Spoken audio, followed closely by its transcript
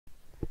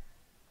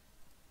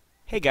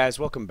Hey guys,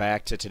 welcome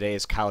back to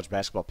today's college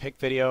basketball pick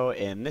video.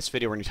 In this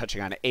video, we're going to be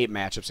touching on 8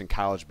 matchups in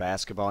college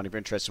basketball, and if you're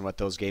interested in what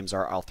those games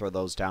are, I'll throw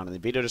those down in the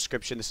video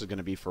description. This is going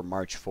to be for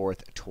March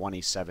 4th,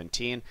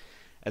 2017.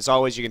 As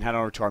always, you can head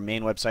over to our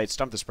main website,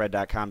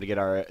 stumpthespread.com, to get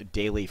our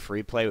daily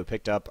free play. We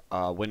picked up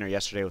a winner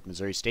yesterday with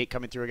Missouri State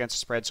coming through against the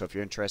spread, so if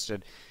you're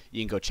interested,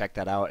 you can go check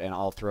that out, and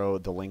I'll throw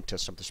the link to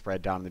Stump the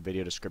Spread down in the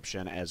video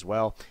description as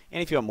well.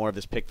 And if you want more of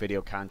this pick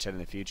video content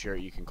in the future,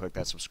 you can click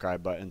that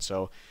subscribe button.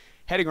 So,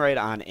 heading right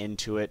on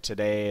into it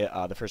today,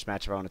 the first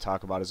matchup I want to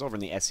talk about is over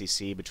in the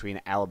SEC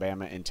between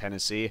Alabama and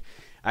Tennessee.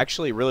 I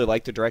actually really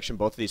like the direction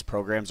both of these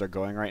programs are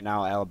going right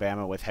now.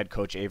 Alabama with head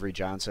coach Avery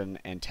Johnson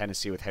and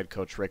Tennessee with head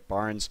coach Rick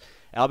Barnes.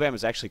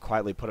 Alabama's actually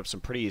quietly put up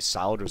some pretty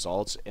solid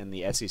results in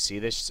the SEC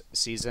this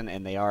season,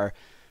 and they are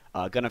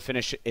going to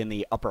finish in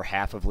the upper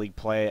half of league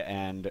play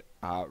and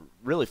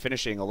really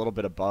finishing a little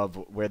bit above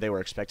where they were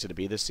expected to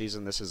be this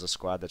season. This is a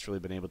squad that's really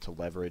been able to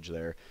leverage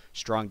their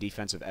strong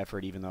defensive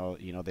effort, even though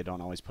they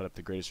don't always put up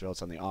the greatest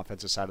results on the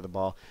offensive side of the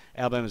ball.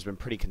 Alabama's been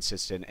pretty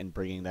consistent in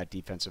bringing that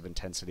defensive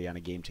intensity on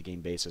a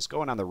game-to-game basis.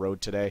 Going on the road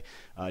today,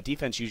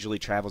 defense usually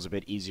travels a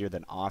bit easier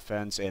than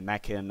offense, and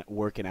that can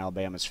work in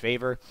Alabama's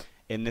favor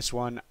in this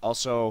one.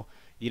 Also,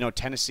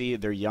 Tennessee,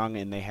 they're young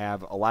and they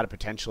have a lot of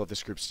potential if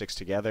this group sticks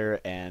together.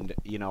 And,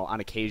 on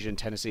occasion,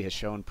 Tennessee has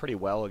shown pretty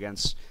well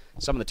against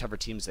some of the tougher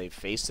teams they've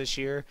faced this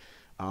year.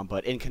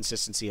 But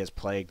inconsistency has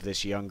plagued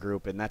this young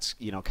group, and that's,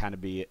 kind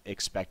of be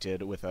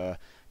expected with a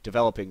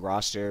developing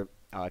roster.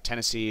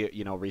 Tennessee,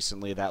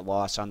 recently that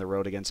loss on the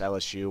road against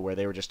LSU where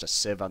they were just a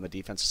sieve on the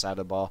defensive side of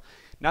the ball.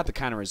 Not the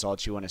kind of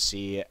results you want to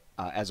see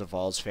as a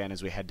Vols fan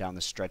as we head down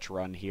the stretch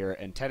run here.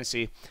 And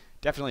Tennessee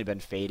definitely been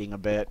fading a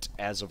bit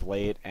as of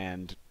late,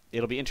 and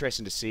it'll be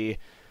interesting to see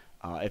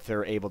if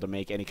they're able to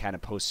make any kind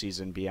of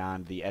postseason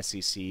beyond the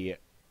SEC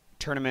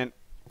tournament.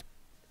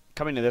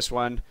 Coming to this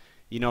one,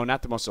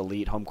 not the most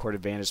elite home court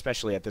advantage,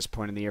 especially at this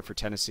point in the year for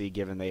Tennessee,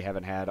 given they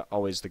haven't had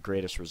always the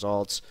greatest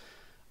results.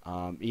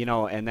 And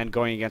then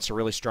going against a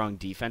really strong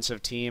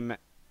defensive team,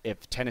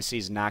 if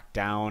Tennessee's knocked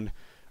down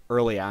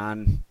early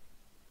on,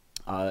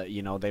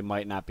 they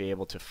might not be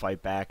able to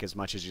fight back as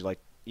much as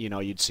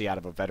you'd see out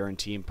of a veteran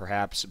team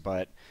perhaps.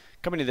 But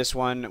coming to this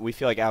one, we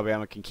feel like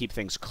Alabama can keep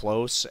things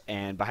close,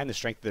 and behind the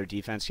strength of their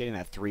defense, getting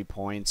that 3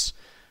 points,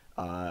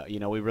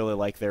 we really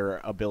like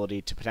their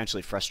ability to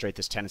potentially frustrate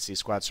this Tennessee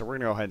squad. So we're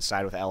going to go ahead and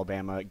side with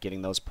Alabama,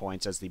 getting those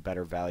points as the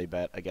better value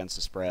bet against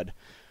the spread.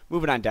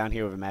 Moving on down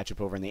here, we have a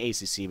matchup over in the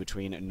ACC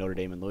between Notre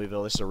Dame and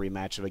Louisville. This is a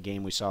rematch of a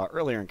game we saw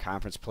earlier in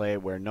conference play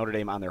where Notre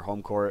Dame on their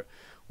home court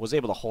was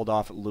able to hold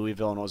off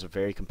Louisville, and it was a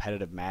very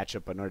competitive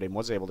matchup, but Notre Dame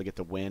was able to get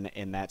the win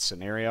in that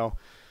scenario.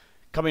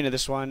 Coming to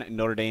this one,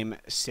 Notre Dame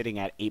sitting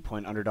at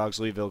 8-point underdogs.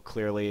 Louisville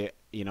clearly,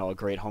 a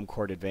great home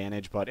court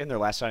advantage, but in their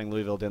last outing,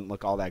 Louisville didn't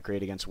look all that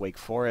great against Wake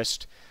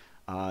Forest.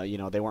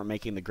 They weren't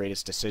making the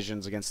greatest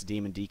decisions against the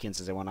Demon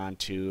Deacons as they went on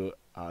to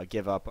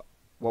give up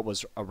what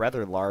was a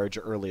rather large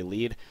early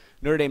lead.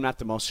 Notre Dame, not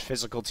the most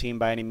physical team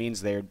by any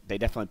means. They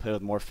definitely play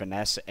with more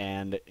finesse,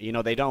 and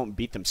they don't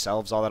beat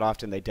themselves all that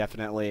often. They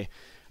definitely,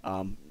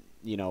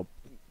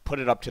 put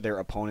it up to their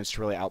opponents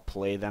to really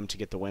outplay them to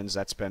get the wins.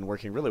 That's been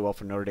working really well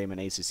for Notre Dame in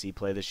ACC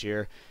play this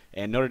year,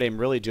 and Notre Dame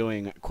really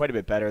doing quite a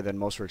bit better than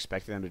most were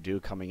expecting them to do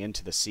coming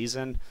into the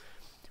season.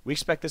 We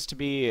expect this to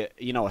be,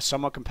 a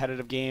somewhat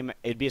competitive game.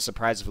 It'd be a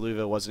surprise if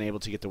Louisville wasn't able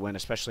to get the win,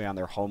 especially on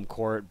their home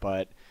court,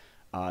 but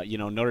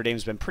Notre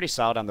Dame's been pretty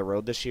solid on the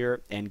road this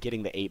year, and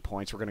getting the 8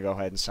 points, we're going to go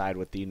ahead and side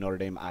with the Notre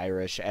Dame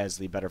Irish as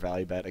the better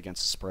value bet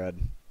against the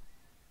spread.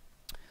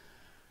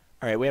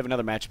 All right, we have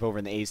another matchup over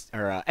in the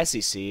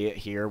SEC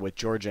here with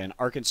Georgia and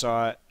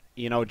Arkansas.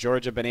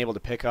 Georgia been able to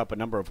pick up a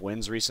number of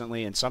wins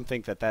recently, and some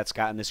think that that's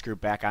gotten this group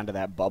back onto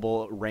that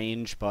bubble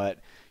range. But,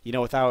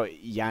 without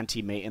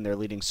Yanti Maton, their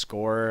leading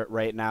scorer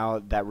right now,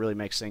 that really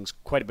makes things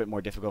quite a bit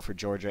more difficult for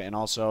Georgia. And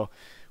also,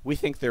 we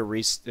think their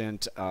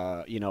recent,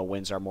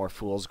 wins are more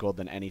fool's gold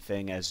than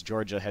anything, as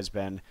Georgia has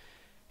been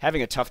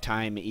having a tough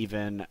time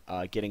even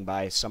getting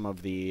by some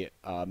of the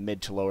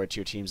mid to lower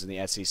tier teams in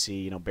the SEC,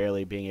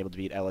 barely being able to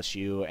beat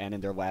LSU, and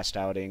in their last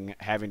outing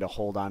having to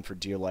hold on for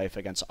dear life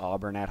against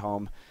Auburn at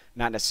home.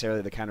 Not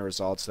necessarily the kind of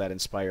results that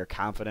inspire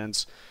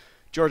confidence.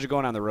 Georgia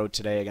going on the road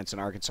today against an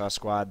Arkansas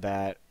squad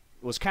that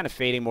was kind of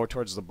fading more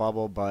towards the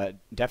bubble, but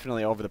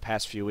definitely over the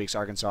past few weeks,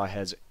 Arkansas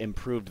has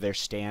improved their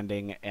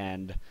standing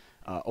and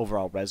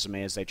overall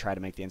resume as they try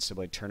to make the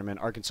NCAA tournament.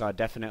 Arkansas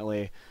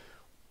definitely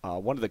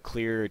one of the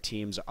clear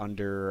teams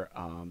under,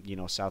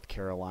 South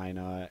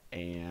Carolina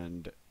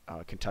and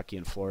Kentucky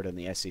and Florida in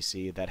the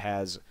SEC that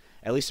has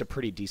at least a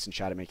pretty decent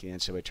shot at making the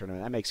NCAA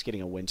tournament. That makes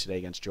getting a win today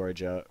against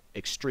Georgia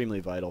extremely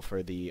vital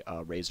for the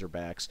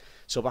Razorbacks.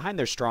 So behind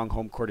their strong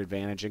home court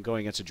advantage and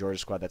going against a Georgia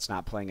squad that's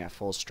not playing at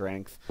full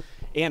strength,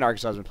 and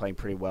Arkansas has been playing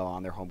pretty well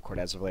on their home court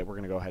as of late, we're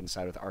going to go ahead and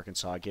side with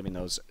Arkansas, giving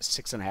those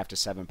 6.5 to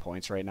 7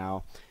 points right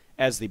now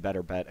as the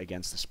better bet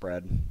against the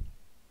spread.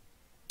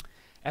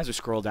 As we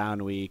scroll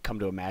down, we come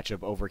to a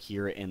matchup over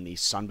here in the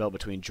Sun Belt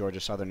between Georgia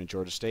Southern and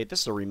Georgia State.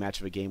 This is a rematch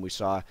of a game we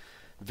saw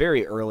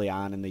very early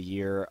on in the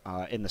year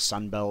in the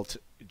Sun Belt.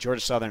 Georgia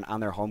Southern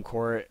on their home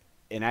court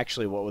in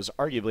actually what was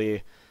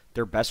arguably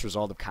their best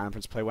result of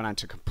conference play, went on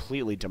to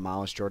completely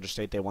demolish Georgia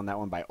State. They won that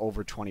one by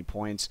over 20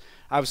 points.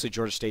 Obviously,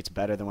 Georgia State's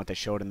better than what they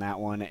showed in that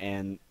one,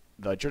 and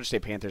the Georgia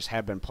State Panthers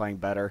have been playing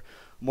better,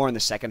 more in the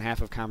second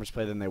half of conference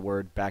play than they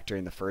were back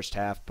during the first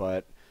half.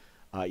 But,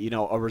 you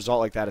know, a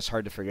result like that is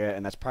hard to forget,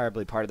 and that's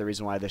probably part of the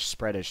reason why this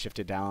spread has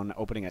shifted down,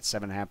 opening at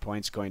 7.5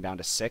 points, going down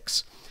to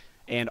 6.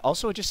 And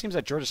also, it just seems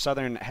that Georgia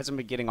Southern hasn't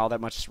been getting all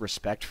that much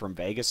respect from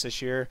Vegas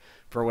this year.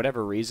 For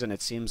whatever reason,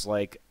 it seems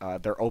like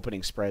their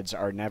opening spreads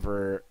are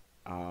never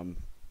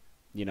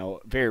you know,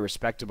 very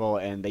respectable,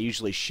 and they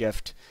usually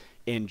shift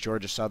in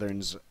Georgia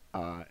Southern's,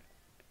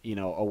 you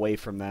know, away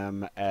from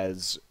them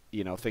as,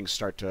 you know,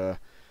 the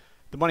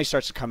money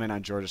starts to come in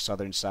on Georgia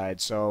Southern's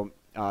side. So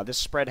this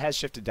spread has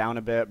shifted down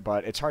a bit,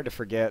 but it's hard to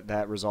forget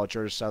that result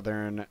Georgia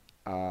Southern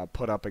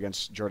put up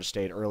against Georgia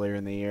State earlier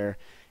in the year.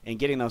 And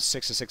getting those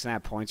 6 to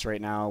 6.5 points right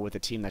now with a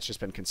team that's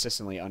just been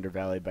consistently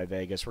undervalued by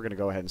Vegas, we're going to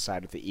go ahead and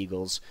side with the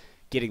Eagles,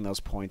 getting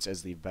those points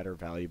as the better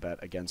value bet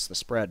against the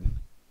spread.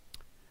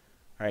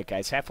 All right,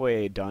 guys,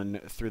 halfway done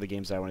through the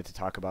games that I wanted to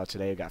talk about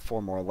today. We've got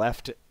 4 more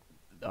left.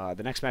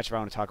 The next matchup I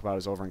want to talk about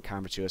is over in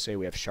Conference USA.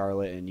 We have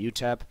Charlotte and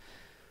UTEP.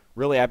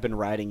 Really, I've been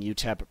riding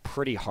UTEP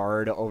pretty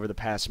hard over the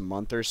past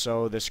month or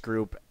so. This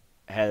group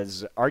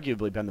has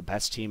arguably been the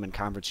best team in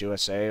Conference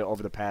USA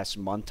over the past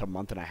month to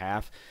month and a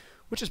half,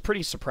 which is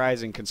pretty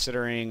surprising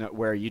considering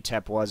where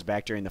UTEP was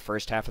back during the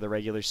first half of the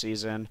regular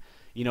season.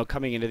 You know,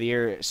 coming into the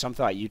year, some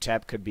thought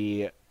UTEP could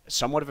be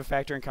somewhat of a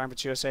factor in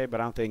Conference USA, but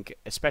I don't think,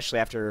 especially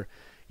after,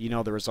 you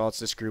know, the results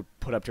this group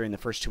put up during the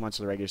first 2 months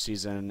of the regular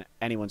season,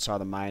 anyone saw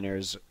the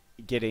Miners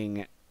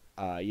getting,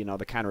 you know,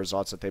 the kind of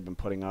results that they've been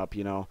putting up.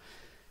 You know,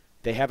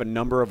 they have a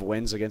number of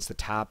wins against the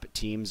top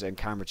teams in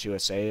Conference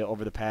USA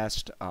over the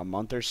past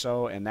month or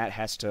so, and that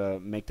has to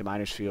make the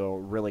Miners feel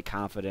really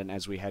confident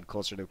as we head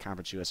closer to the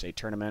Conference USA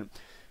tournament.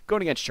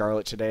 Going against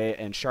Charlotte today,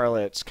 and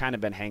Charlotte's kind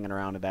of been hanging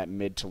around in that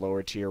mid to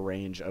lower tier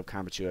range of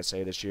Conference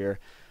USA this year.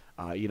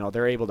 You know,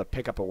 they're able to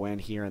pick up a win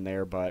here and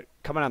there, but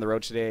coming on the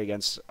road today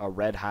against a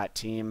red-hot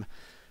team,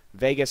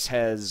 Vegas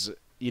has,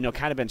 you know,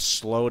 kind of been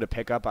slow to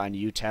pick up on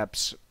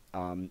UTEP's,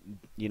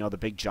 you know, the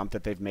big jump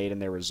that they've made in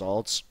their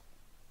results,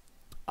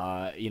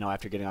 you know,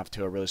 after getting off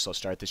to a really slow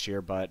start this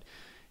year. But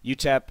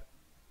UTEP,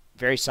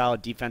 very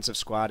solid defensive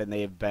squad, and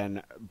they have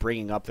been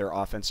bringing up their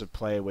offensive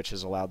play, which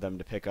has allowed them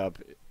to pick up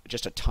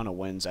just a ton of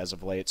wins as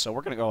of late. So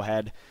we're going to go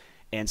ahead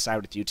and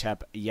side with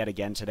UTEP yet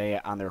again today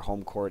on their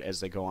home court as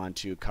they go on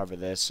to cover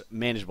this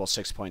manageable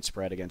 6-point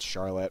spread against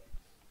Charlotte.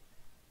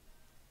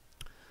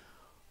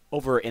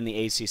 Over in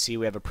the ACC,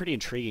 we have a pretty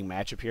intriguing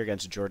matchup here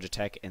against Georgia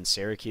Tech and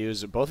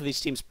Syracuse. Both of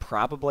these teams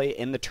probably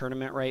in the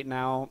tournament right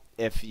now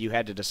if you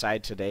had to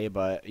decide today,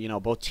 but, you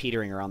know, both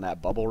teetering around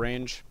that bubble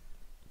range.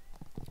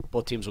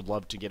 Both teams would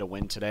love to get a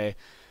win today.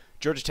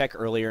 Georgia Tech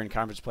earlier in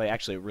conference play,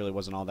 actually it really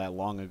wasn't all that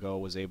long ago,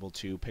 was able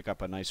to pick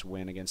up a nice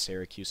win against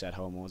Syracuse at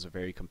home. It was a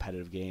very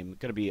competitive game.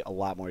 Going to be a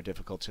lot more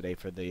difficult today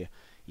for the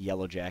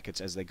Yellow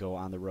Jackets as they go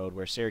on the road,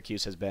 where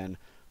Syracuse has been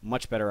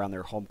much better on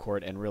their home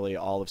court, and really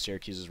all of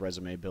Syracuse's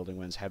resume building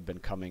wins have been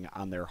coming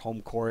on their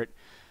home court.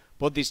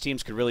 Both these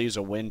teams could really use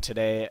a win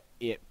today.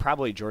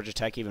 Probably Georgia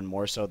Tech even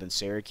more so than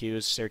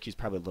Syracuse. Syracuse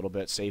probably a little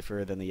bit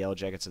safer than the Yellow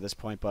Jackets at this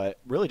point, but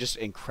really just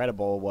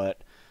incredible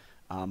what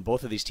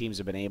both of these teams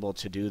have been able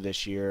to do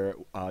this year.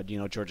 You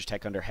know, Georgia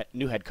Tech under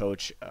new head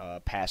coach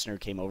Passner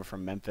came over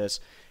from Memphis,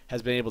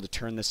 has been able to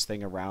turn this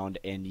thing around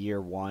in year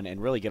one and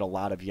really get a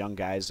lot of young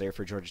guys there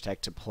for Georgia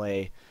Tech to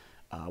play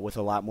with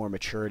a lot more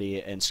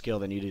maturity and skill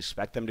than you'd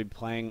expect them to be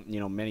playing.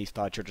 You know, many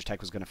thought Georgia Tech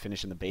was going to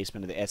finish in the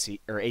basement of the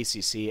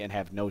ACC and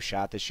have no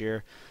shot this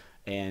year.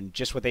 And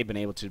just what they've been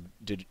able to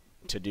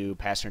do,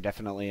 Passner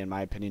definitely, in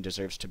my opinion,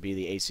 deserves to be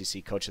the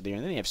ACC Coach of the Year.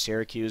 And then you have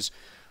Syracuse.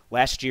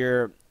 Last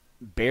year,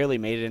 barely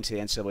made it into the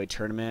NCAA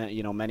tournament.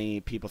 You know, many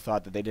people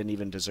thought that they didn't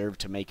even deserve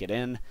to make it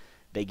in.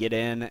 They get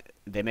in,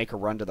 they make a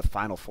run to the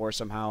Final Four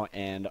somehow,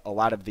 and a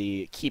lot of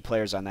the key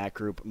players on that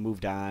group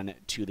moved on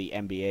to the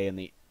NBA in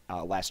the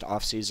last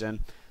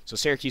offseason. So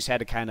Syracuse had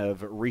to kind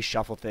of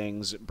reshuffle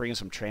things, bring in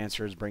some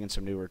transfers, bring in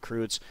some new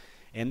recruits.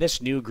 And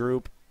this new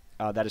group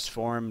that is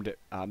formed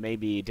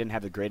maybe didn't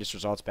have the greatest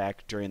results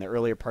back during the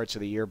earlier parts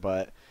of the year,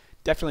 but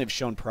definitely have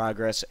shown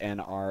progress and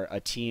are a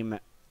team,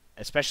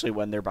 especially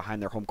when they're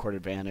behind their home court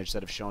advantage,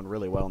 that have shown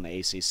really well in the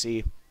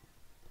ACC.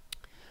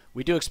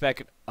 We do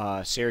expect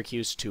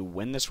Syracuse to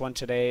win this one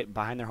today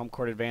behind their home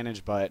court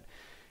advantage, but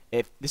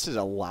if this is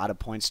a lot of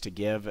points to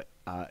give,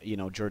 you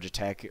know, Georgia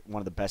Tech,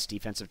 one of the best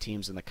defensive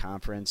teams in the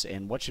conference,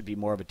 and what should be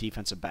more of a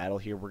defensive battle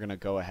here, we're going to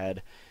go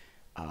ahead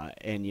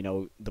and, you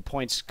know, the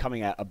points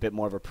coming at a bit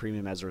more of a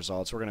premium as a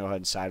result. So we're going to go ahead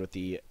and side with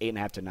the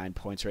 8.5 to 9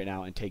 points right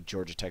now and take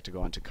Georgia Tech to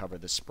go on to cover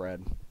the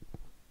spread.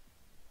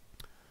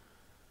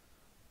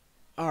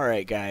 All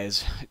right,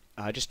 guys,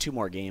 just 2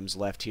 more games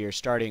left here,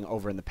 starting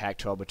over in the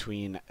Pac-12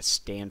 between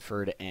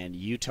Stanford and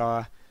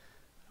Utah.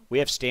 We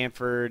have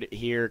Stanford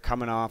here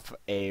coming off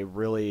a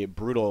really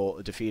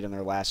brutal defeat in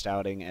their last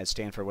outing as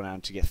Stanford went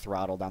on to get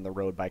throttled on the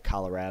road by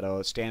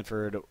Colorado.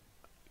 Stanford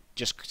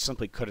just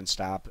simply couldn't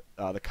stop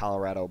the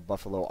Colorado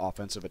Buffalo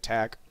offensive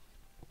attack.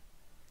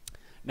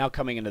 Now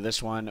coming into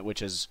this one,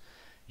 which is,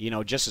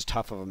 just as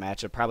tough of a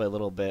matchup, probably a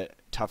little bit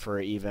tougher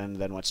even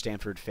than what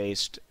Stanford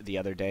faced the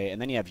other day.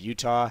 And then you have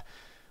Utah,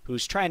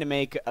 who's trying to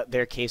make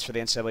their case for the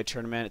NCAA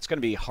tournament. It's going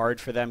to be hard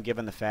for them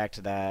given the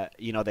fact that,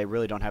 they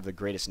really don't have the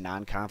greatest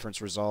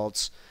non-conference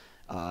results,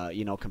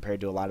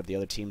 compared to a lot of the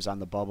other teams on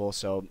the bubble.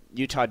 So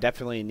Utah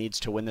definitely needs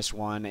to win this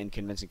one in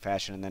convincing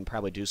fashion and then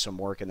probably do some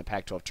work in the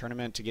Pac-12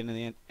 tournament to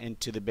get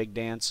into the big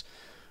dance.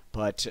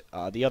 But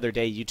the other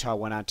day, Utah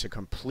went on to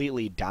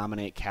completely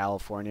dominate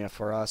California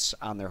for us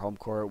on their home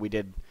court. We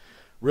did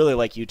really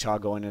like Utah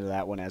going into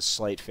that one as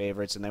slight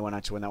favorites, and they went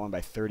on to win that one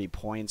by 30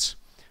 points.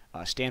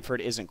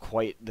 Stanford isn't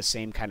quite the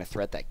same kind of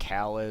threat that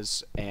Cal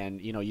is,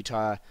 and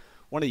Utah,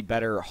 one of the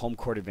better home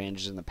court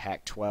advantages in the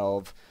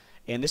Pac-12.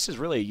 And this is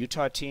really a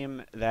Utah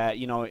team that,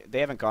 they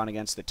haven't gone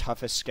against the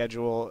toughest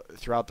schedule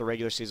throughout the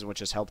regular season, which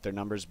has helped their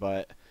numbers,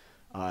 but,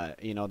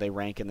 they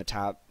rank in the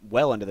top,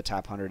 well into the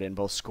top 100 in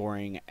both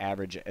scoring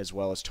average as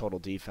well as total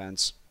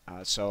defense.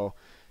 So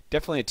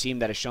definitely a team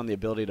that has shown the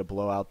ability to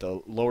blow out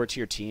the lower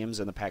tier teams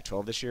in the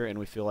Pac-12 this year, and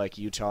we feel like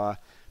Utah,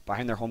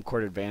 behind their home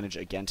court advantage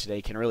again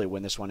today, can really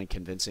win this one in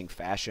convincing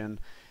fashion.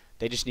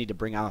 They just need to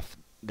bring off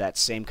that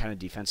same kind of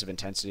defensive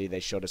intensity they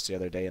showed us the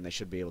other day, and they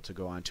should be able to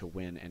go on to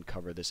win and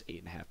cover this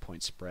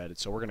 8.5-point spread.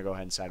 So we're going to go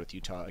ahead and side with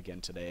Utah again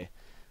today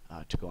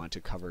to go on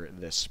to cover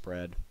this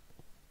spread.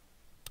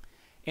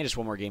 And just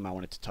one more game I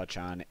wanted to touch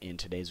on in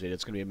today's video.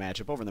 It's going to be a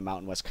matchup over in the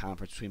Mountain West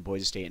Conference between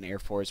Boise State and Air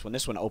Force. When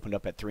this one opened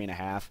up at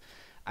 3.5,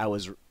 I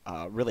was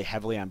really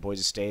heavily on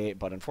Boise State,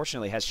 but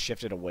unfortunately has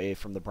shifted away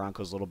from the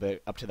Broncos a little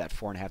bit up to that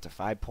 4.5 to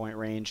 5-point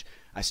range.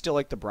 I still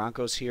like the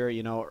Broncos here,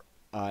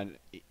 a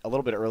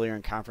little bit earlier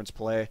in conference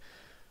play.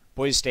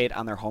 Boise State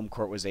on their home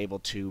court was able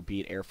to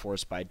beat Air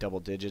Force by double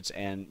digits,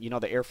 and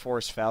the Air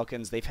Force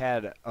Falcons, they've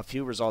had a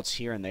few results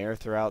here and there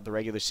throughout the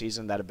regular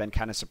season that have been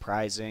kind of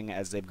surprising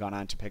as they've gone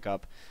on to pick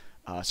up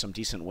some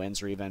decent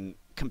wins or even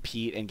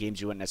compete in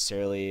games you wouldn't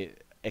necessarily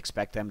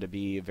expect them to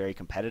be very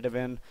competitive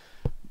in.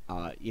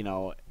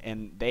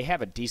 And they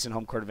have a decent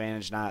home court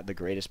advantage, not the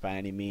greatest by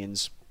any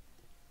means.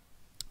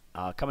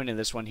 Coming into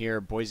this one here,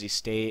 Boise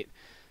State,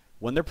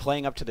 when they're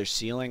playing up to their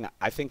ceiling,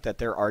 I think that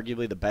they're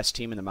arguably the best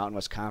team in the Mountain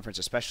West Conference,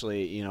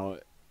 especially,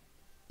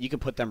 you can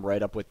put them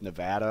right up with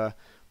Nevada,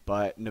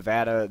 but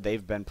Nevada,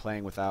 they've been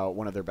playing without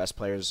one of their best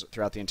players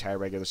throughout the entire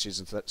regular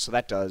season, so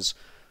that does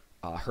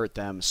hurt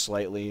them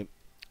slightly.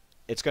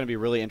 It's going to be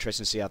really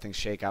interesting to see how things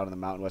shake out in the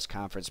Mountain West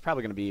Conference. It's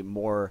probably going to be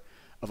more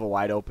of a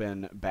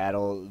wide-open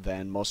battle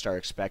than most are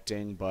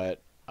expecting,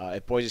 but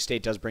if Boise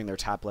State does bring their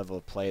top level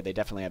of play, they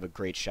definitely have a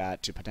great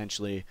shot to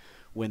potentially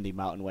win the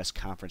Mountain West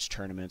Conference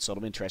tournament, so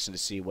it'll be interesting to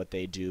see what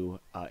they do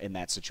in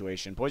that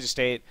situation. Boise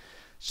State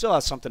still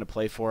has something to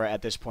play for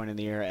at this point in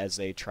the year as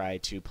they try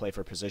to play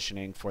for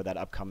positioning for that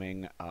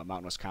upcoming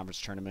Mountain West Conference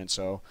tournament,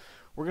 so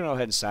we're going to go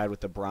ahead and side with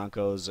the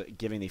Broncos,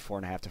 giving the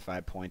 4.5 to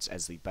 5 points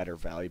as the better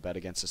value bet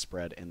against the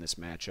spread in this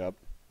matchup.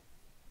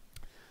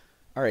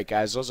 All right,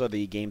 guys, those are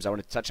the games I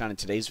wanted to touch on in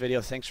today's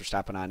video. Thanks for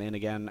stopping on in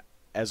again.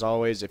 As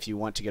always, if you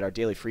want to get our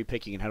daily free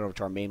pick, you can head over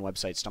to our main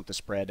website,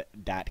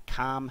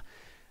 stumpthespread.com,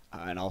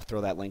 and I'll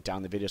throw that link down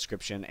in the video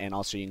description, and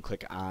also you can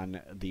click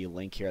on the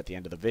link here at the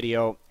end of the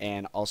video.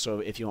 And also,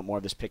 if you want more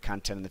of this pick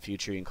content in the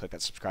future, you can click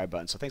that subscribe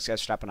button. So thanks,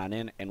 guys, for stopping on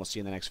in, and we'll see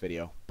you in the next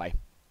video. Bye.